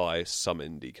it was by some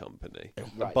indie company.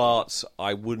 Right. But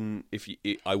I wouldn't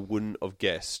I wouldn't have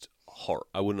guessed horror.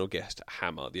 I wouldn't have guessed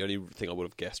Hammer. The only thing I would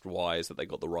have guessed why is that they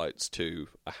got the rights to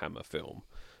a Hammer film.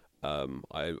 And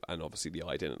obviously the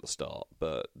idea at the start,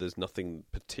 but there's nothing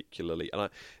particularly. And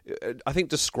I think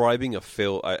describing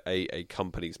a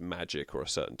company's magic or a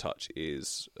certain touch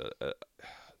is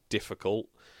difficult,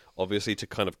 obviously, to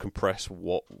kind of compress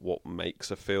what makes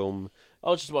a film.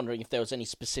 I was just wondering if there was any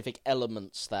specific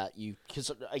elements that you,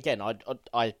 because again,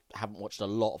 I haven't watched a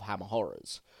lot of Hammer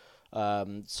horrors,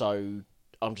 so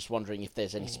I'm just wondering if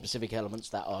there's any specific elements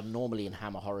that are normally in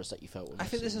Hammer horrors that you felt were missing. I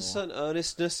think there's a certain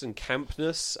earnestness and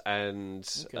campness, and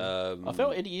I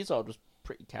felt Eddie Izzard was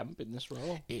pretty camp in this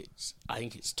role. I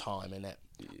think it's time, innit?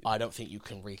 I don't think you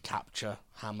can recapture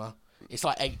Hammer. It's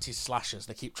like 80s slashers.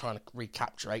 They keep trying to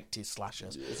recapture 80s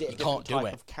slashers. Is it a you different can't do type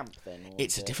it. of camp then?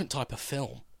 It's a different type of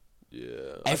film.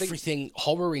 Yeah, Everything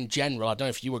horror in general. I don't know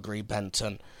if you agree,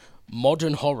 Benton.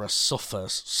 Modern horror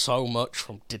suffers so much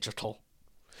from digital.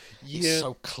 It's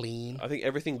so clean. I think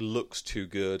everything looks too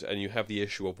good, and you have the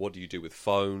issue of what do you do with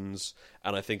phones,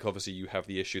 and I think obviously you have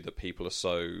the issue that people are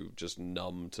so just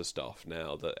numb to stuff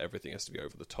now that everything has to be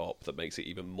over the top, that makes it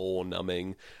even more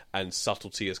numbing, and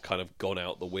subtlety has kind of gone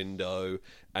out the window,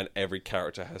 and every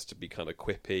character has to be kind of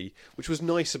quippy, which was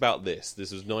nice about this.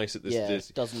 This was nice at this. Yeah, this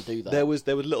it doesn't do that. There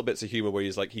were little bits of humour where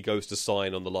he's like, he goes to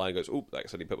sign on the line, goes, "Oh,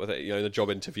 accidentally put my in the job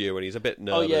interview," and he's a bit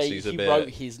nervous. Oh yeah, he's a bit... wrote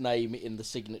his name in the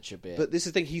signature bit. But this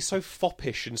is the thing, he's so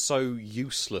foppish and so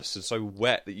useless and so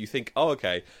wet that you think, oh,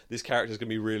 okay, this character's going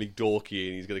to be really dorky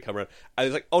and he's going to come around. And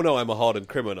it's like, oh no, I'm a hardened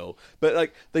criminal. But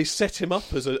like, they set him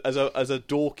up as a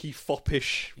dorky,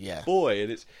 foppish boy,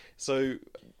 and it's so.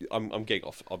 I'm getting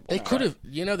off. They could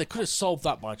have solved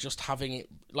that by just having it,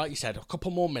 like you said, a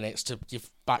couple more minutes to give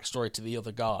backstory to the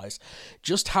other guys.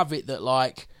 Just have it that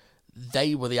like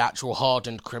they were the actual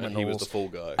hardened criminals, and he was the fall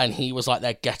guy, and he was like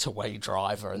their getaway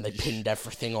driver, and they pinned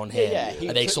everything on him. Yeah, he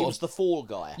was the fall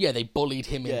guy. Yeah, they bullied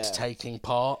him into taking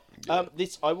part.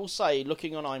 This, I will say,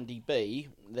 looking on IMDb,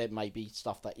 there may be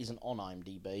stuff that isn't on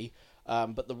IMDb.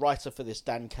 But the writer for this,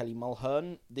 Dan Kelly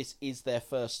Mulhern, this is their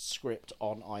first script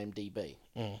on IMDb.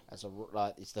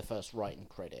 It's their first writing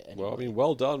credit. Anyway. Well, I mean,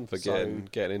 well done for getting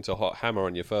into Hot Hammer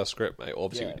on your first script, mate.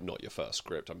 Obviously, not your first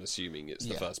script. I'm assuming it's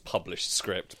the first published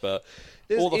script, but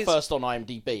or the first on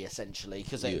IMDb, essentially,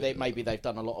 because maybe they've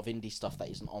done a lot of indie stuff that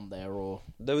isn't on there. Or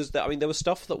there was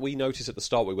stuff that we noticed at the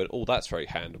start. We went, "Oh, that's very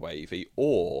hand wavy,"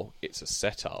 or it's a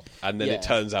setup, and then it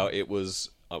turns out it was.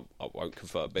 I won't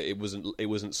confirm, but it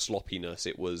wasn't sloppiness.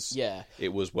 It was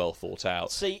well thought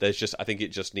out. See, I think it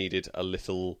just needed a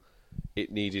little.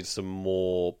 It needed some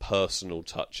more personal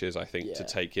touches, I think, to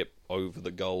take it over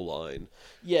the goal line.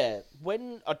 Yeah,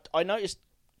 when I noticed,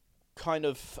 kind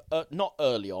of not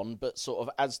early on, but sort of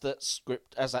as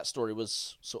that story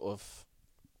was sort of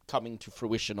coming to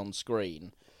fruition on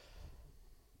screen,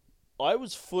 I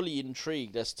was fully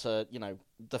intrigued as to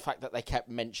the fact that they kept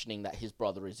mentioning that his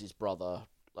brother is his brother.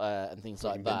 And things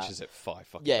like that. He mentions it 5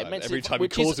 fucking times. Every time he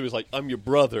calls him, he's like, "I'm your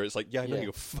brother." It's like, yeah, I know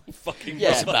you're fucking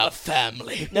brother. It's about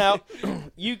family. Now,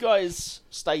 you guys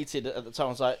stated at the time, I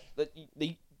was like, that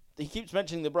he keeps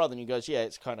mentioning the brother, and you goes, yeah,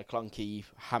 it's kind of clunky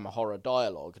Hammer horror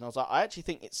dialogue. And I was like, I actually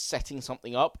think it's setting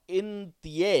something up. In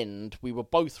the end, we were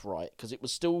both right, because it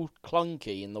was still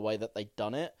clunky in the way that they'd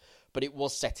done it, but it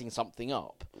was setting something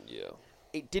up. Yeah.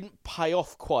 It didn't pay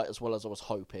off quite as well as I was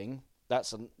hoping.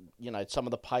 Some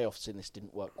of the payoffs in this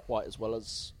didn't work quite as well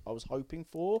as I was hoping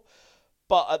for.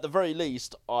 But at the very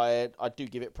least, I do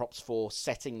give it props for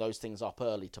setting those things up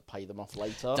early to pay them off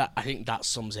later. I think that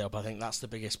sums it up. I think that's the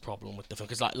biggest problem with the film.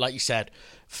 Because like you said,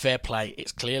 fair play,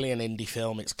 it's clearly an indie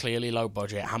film. It's clearly low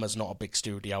budget. Hammer's not a big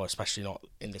studio, especially not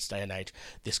in this day and age.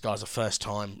 This guy's a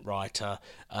first-time writer.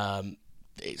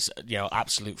 It's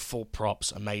absolute full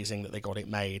props, amazing that they got it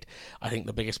made. I think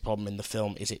the biggest problem in the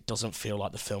film is it doesn't feel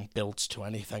like the film builds to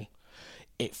anything.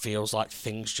 It feels like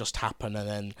things just happen, and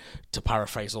then, to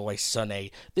paraphrase Always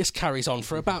Sunny, this carries on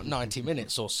for about 90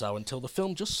 minutes or so until the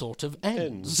film just sort of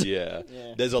ends. Yeah.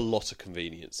 There's a lot of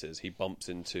conveniences. He bumps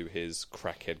into his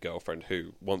crackhead girlfriend,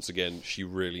 who, once again, she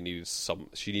really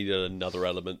needed another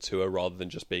element to her rather than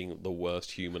just being the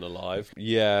worst human alive.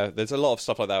 Yeah, there's a lot of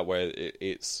stuff like that where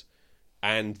it's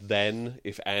and then,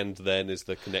 if "and then" is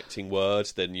the connecting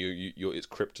word, then it's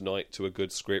kryptonite to a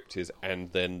good script is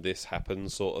 "and then this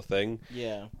happens" sort of thing.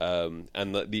 Yeah.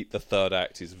 And the third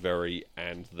act is very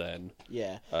 "and then."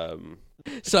 Yeah.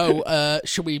 So,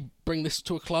 should we bring this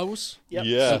to a close? Yep.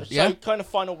 Yeah. So kind of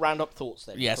final round-up thoughts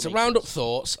then. Yeah, so round-up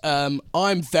thoughts.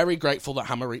 I'm very grateful that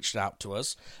Hammer reached out to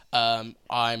us. I'm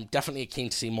definitely keen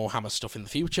to see more Hammer stuff in the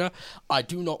future. I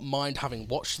do not mind having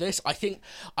watched this. I think,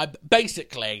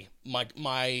 basically, my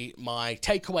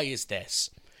takeaway is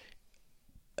this.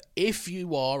 If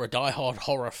you are a diehard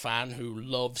horror fan who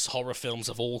loves horror films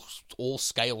of all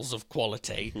scales of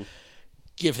quality,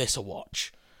 give this a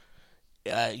watch.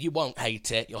 You won't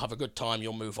hate it. You'll have a good time.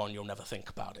 You'll move on. You'll never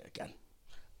think about it again.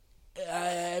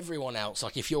 Everyone else,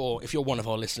 like if you're one of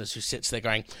our listeners who sits there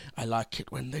going, "I like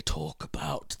it when they talk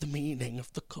about the meaning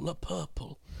of the colour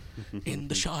purple in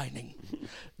The Shining,"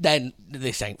 then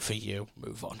this ain't for you.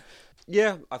 Move on.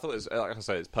 Yeah, I thought it was, like I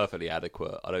say, it's perfectly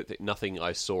adequate. I don't think nothing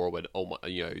I saw went, oh my,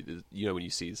 when you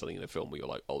see something in a film where you're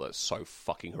like, oh, that's so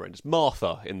fucking horrendous.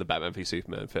 Martha in the Batman v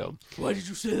Superman film. Why did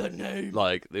you say that name?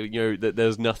 Like,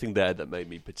 there's nothing there that made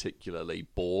me particularly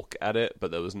balk at it,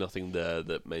 but there was nothing there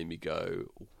that made me go,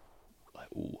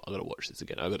 ooh, I gotta watch this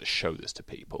again. I gotta show this to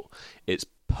people. It's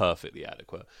perfectly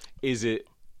adequate. Is it?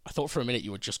 I thought for a minute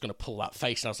you were just going to pull that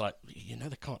face, and I was like,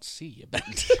 they can't see you, Ben.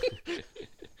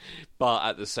 But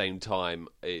at the same time,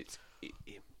 it's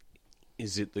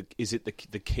Is it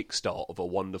the kickstart of a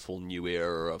wonderful new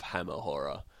era of Hammer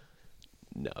horror?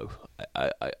 No,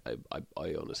 I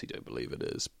honestly don't believe it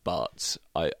is. But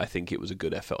I think it was a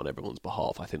good effort on everyone's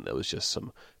behalf. I think there was just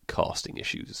some casting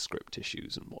issues, script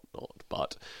issues, and whatnot.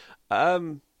 But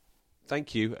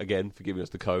thank you again for giving us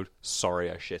the code.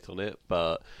 Sorry I shit on it,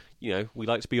 but we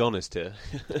like to be honest here.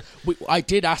 I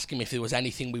did ask him if there was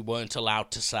anything we weren't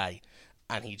allowed to say,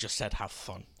 and he just said have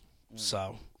fun.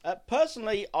 So.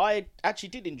 Personally, I actually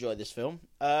did enjoy this film,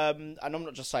 and I'm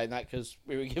not just saying that because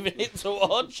we were giving it to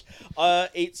watch.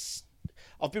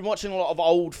 I've been watching a lot of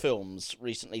old films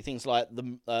recently, things like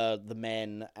the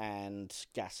Men and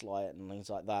Gaslight and things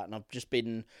like that, and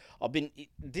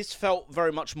this felt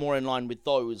very much more in line with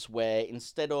those, where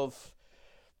instead of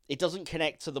it doesn't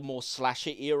connect to the more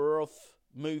slasher era of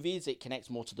movies, it connects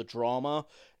more to the drama.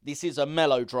 This is a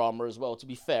melodrama as well, to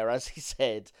be fair. As he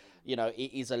said,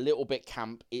 it is a little bit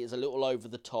camp, it is a little over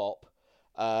the top,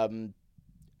 and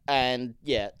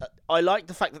yeah, I like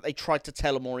the fact that they tried to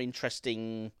tell a more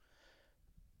interesting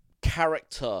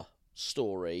character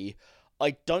story.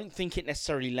 I don't think it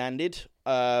necessarily landed,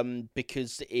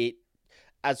 because it,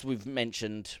 as we've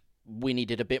mentioned, we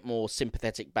needed a bit more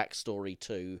sympathetic backstory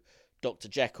to Dr.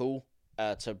 Jekyll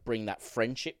to bring that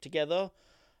friendship together.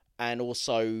 And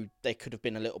also, there could have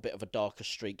been a little bit of a darker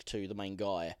streak to the main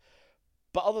guy.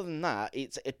 But other than that,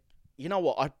 you know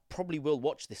what? I probably will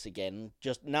watch this again.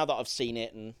 Just now that I've seen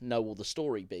it and know all the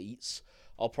story beats,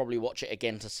 I'll probably watch it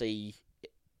again to see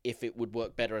if it would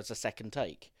work better as a second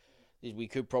take. We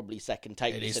could probably second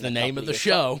take this. It is the name of the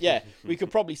show. Yeah, we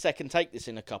could probably second take this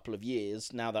in a couple of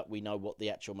years now that we know what the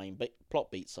actual main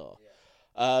plot beats are.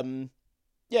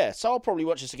 Yeah, so I'll probably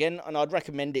watch this again, and I'd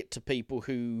recommend it to people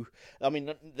who... I don't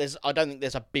think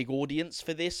there's a big audience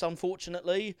for this,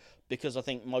 unfortunately, because I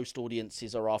think most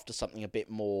audiences are after something a bit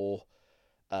more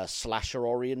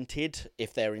slasher-oriented,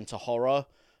 if they're into horror.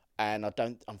 And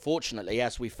unfortunately,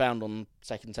 as we found on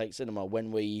Second Take Cinema,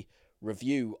 when we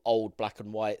review old black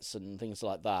and whites and things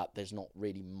like that, there's not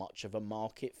really much of a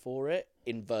market for it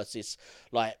versus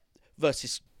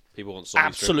people want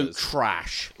absolute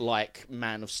trash like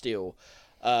Man of Steel.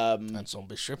 And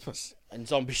Zombie Strippers.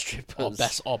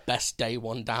 Our best day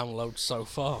one download so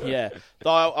far. Yeah.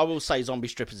 Though I will say Zombie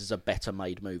Strippers is a better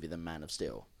made movie than Man of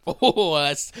Steel.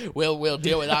 Oh, we'll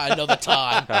deal with that another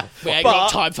time. We ain't got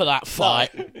time for that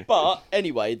fight. But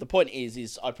anyway, the point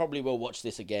is I probably will watch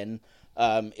this again,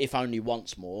 if only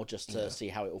once more, just to see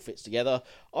how it all fits together.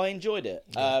 I enjoyed it,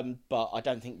 but I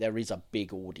don't think there is a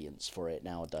big audience for it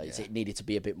nowadays. Yeah. It needed to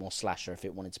be a bit more slasher if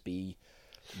it wanted to be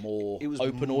more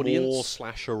open audience. More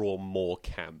slasher or more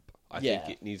camp. I think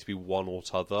it needs to be one or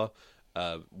t'other.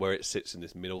 Where it sits in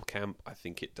this middle camp, I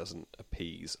think it doesn't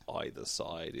appease either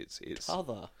side. It's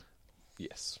other.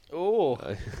 Yes. Oh,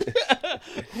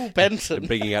 Benton.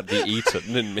 Bringing out the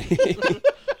Eton in me.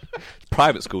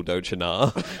 Private school, don't you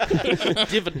know?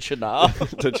 Don't you know?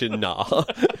 Don't you know?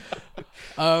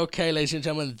 Okay, ladies and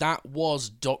gentlemen, that was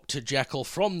Dr. Jekyll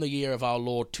from the year of our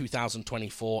Lord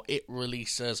 2024. It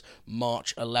releases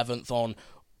March 11th on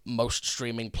most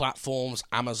streaming platforms: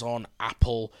 Amazon,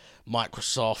 Apple,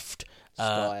 Microsoft,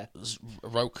 Sky,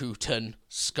 Rakuten,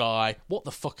 Sky. What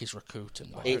the fuck is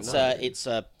Rakuten? It's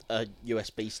a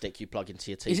USB stick you plug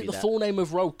into your TV. Is it the full name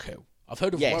of Roku? I've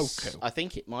heard of Roku. I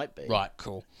think it might be. Right,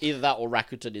 cool. Either that or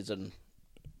Rakuten is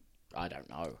I don't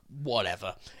know.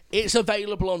 Whatever. It's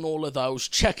available on all of those.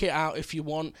 Check it out if you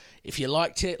want. If you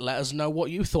liked it, let us know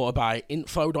what you thought about it.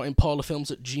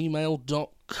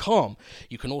 info.imparlorfilms@gmail.com.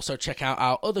 You can also check out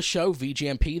our other show,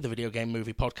 VGMP, the Video Game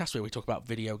Movie Podcast, where we talk about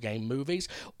video game movies.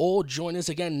 Or join us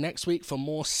again next week for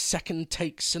more Second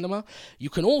Take Cinema. You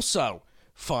can also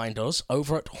find us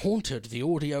over at Haunted, the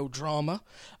audio drama,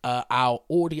 our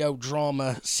audio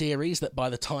drama series that by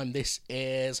the time this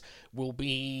airs will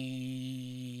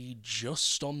be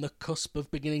just on the cusp of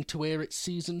beginning to air its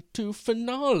season 2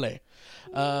 finale.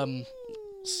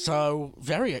 So,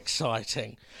 very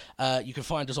exciting. You can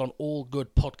find us on all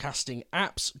good podcasting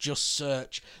apps. Just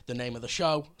search the name of the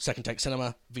show, Second Take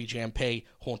Cinema, VGMP,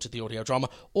 Haunted, the audio drama,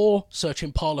 or search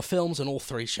Impala Films and all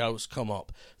 3 shows come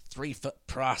up. 3 for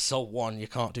price or 1. You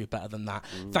can't do better than that.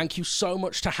 Thank you so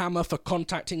much to Hammer for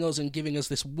contacting us and giving us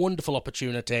this wonderful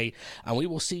opportunity. And we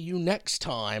will see you next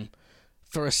time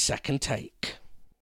for a second take.